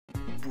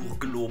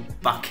Burglob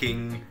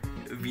baking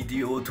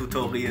video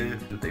tutorial.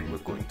 Today we're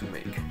going to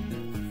make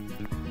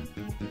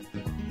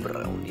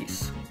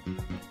brownies.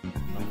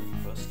 Now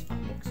first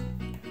unboxing.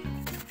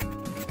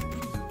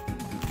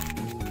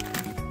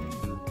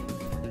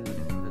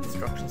 The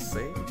instructions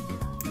say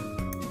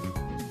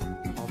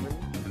oven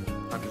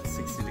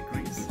 160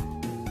 degrees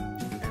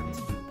and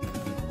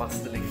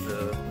bustling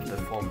the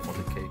form for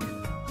the cake.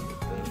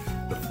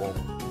 The form.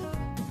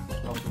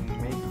 How to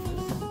make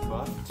this,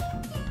 but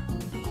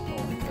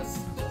it has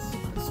just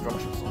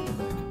instructions on the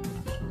back.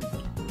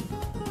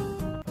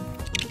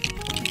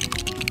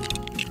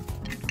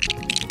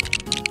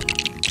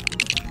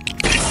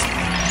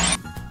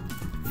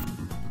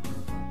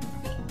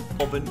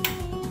 Oven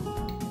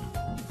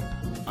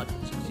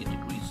 160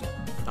 degrees.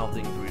 Now the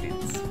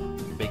ingredients: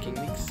 baking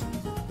mix,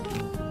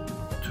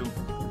 2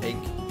 egg,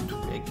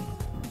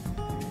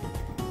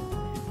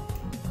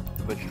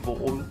 vegetable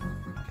oil,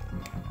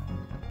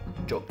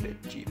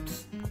 chocolate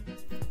chips.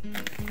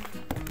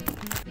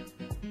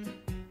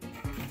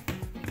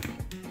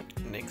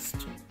 Next,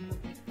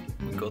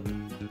 we got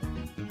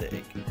the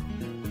egg.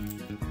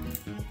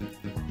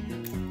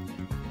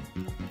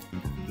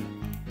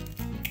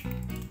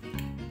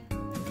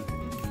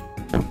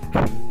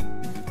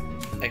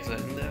 Eggs are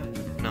in there.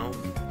 Now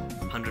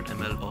 100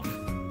 ml of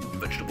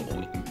vegetable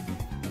oil.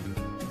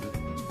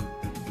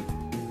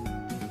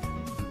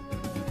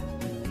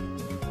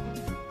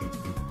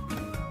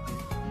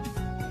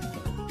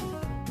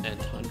 And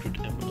 100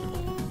 ml of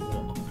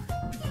water.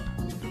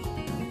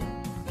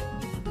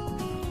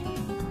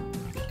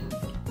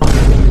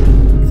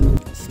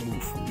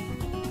 Smooth.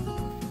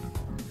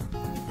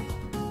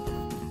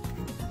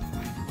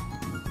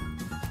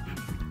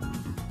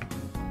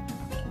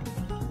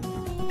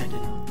 And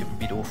then a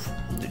bit of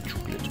the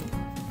chocolate.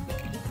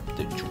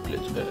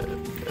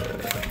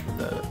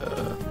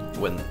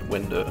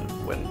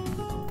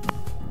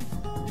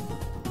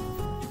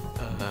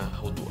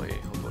 How do I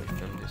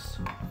film this?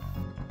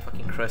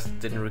 Fucking Crest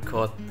didn't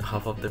record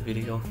half of the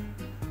video.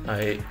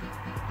 I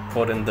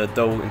poured in the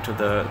dough into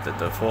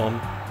the form,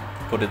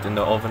 put it in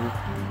the oven.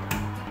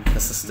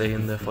 Has to stay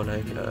in there for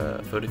like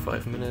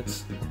 35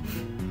 minutes.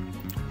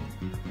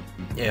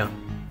 Yeah,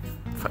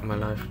 fuck my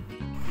life.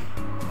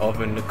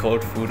 Oven the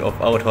cold food,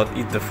 out hot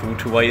eat the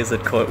food. Why is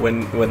it cold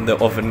when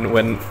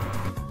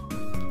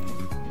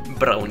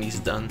brownies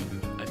done?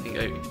 I think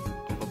I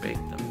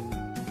overbaked them.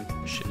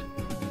 Shit.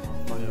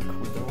 Fire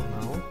cool down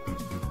now.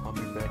 I'll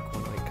be back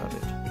when I cut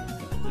it.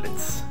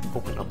 Let's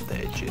open up the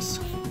edges.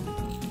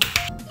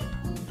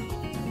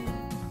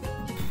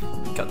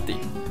 Cut the.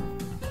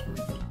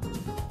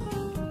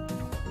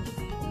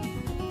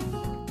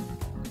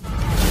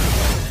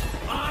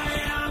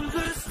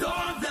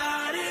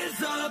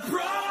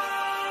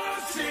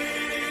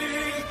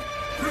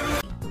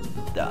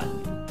 Done.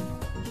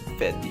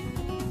 Fertig.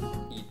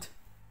 Eat.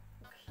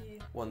 Okay.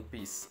 One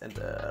piece and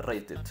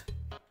rate it.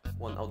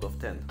 1 out of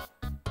 10.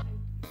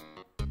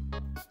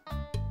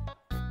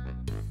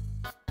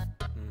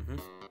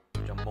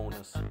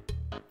 Jamonas.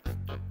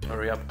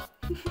 Hurry up.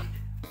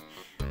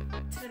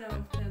 10 out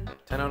of 10.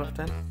 10 out of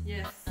 10?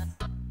 Yes.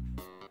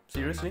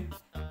 Seriously?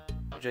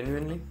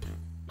 Genuinely?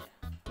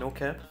 No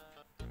cap?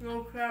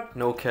 No crap.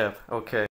 No cap. Okay.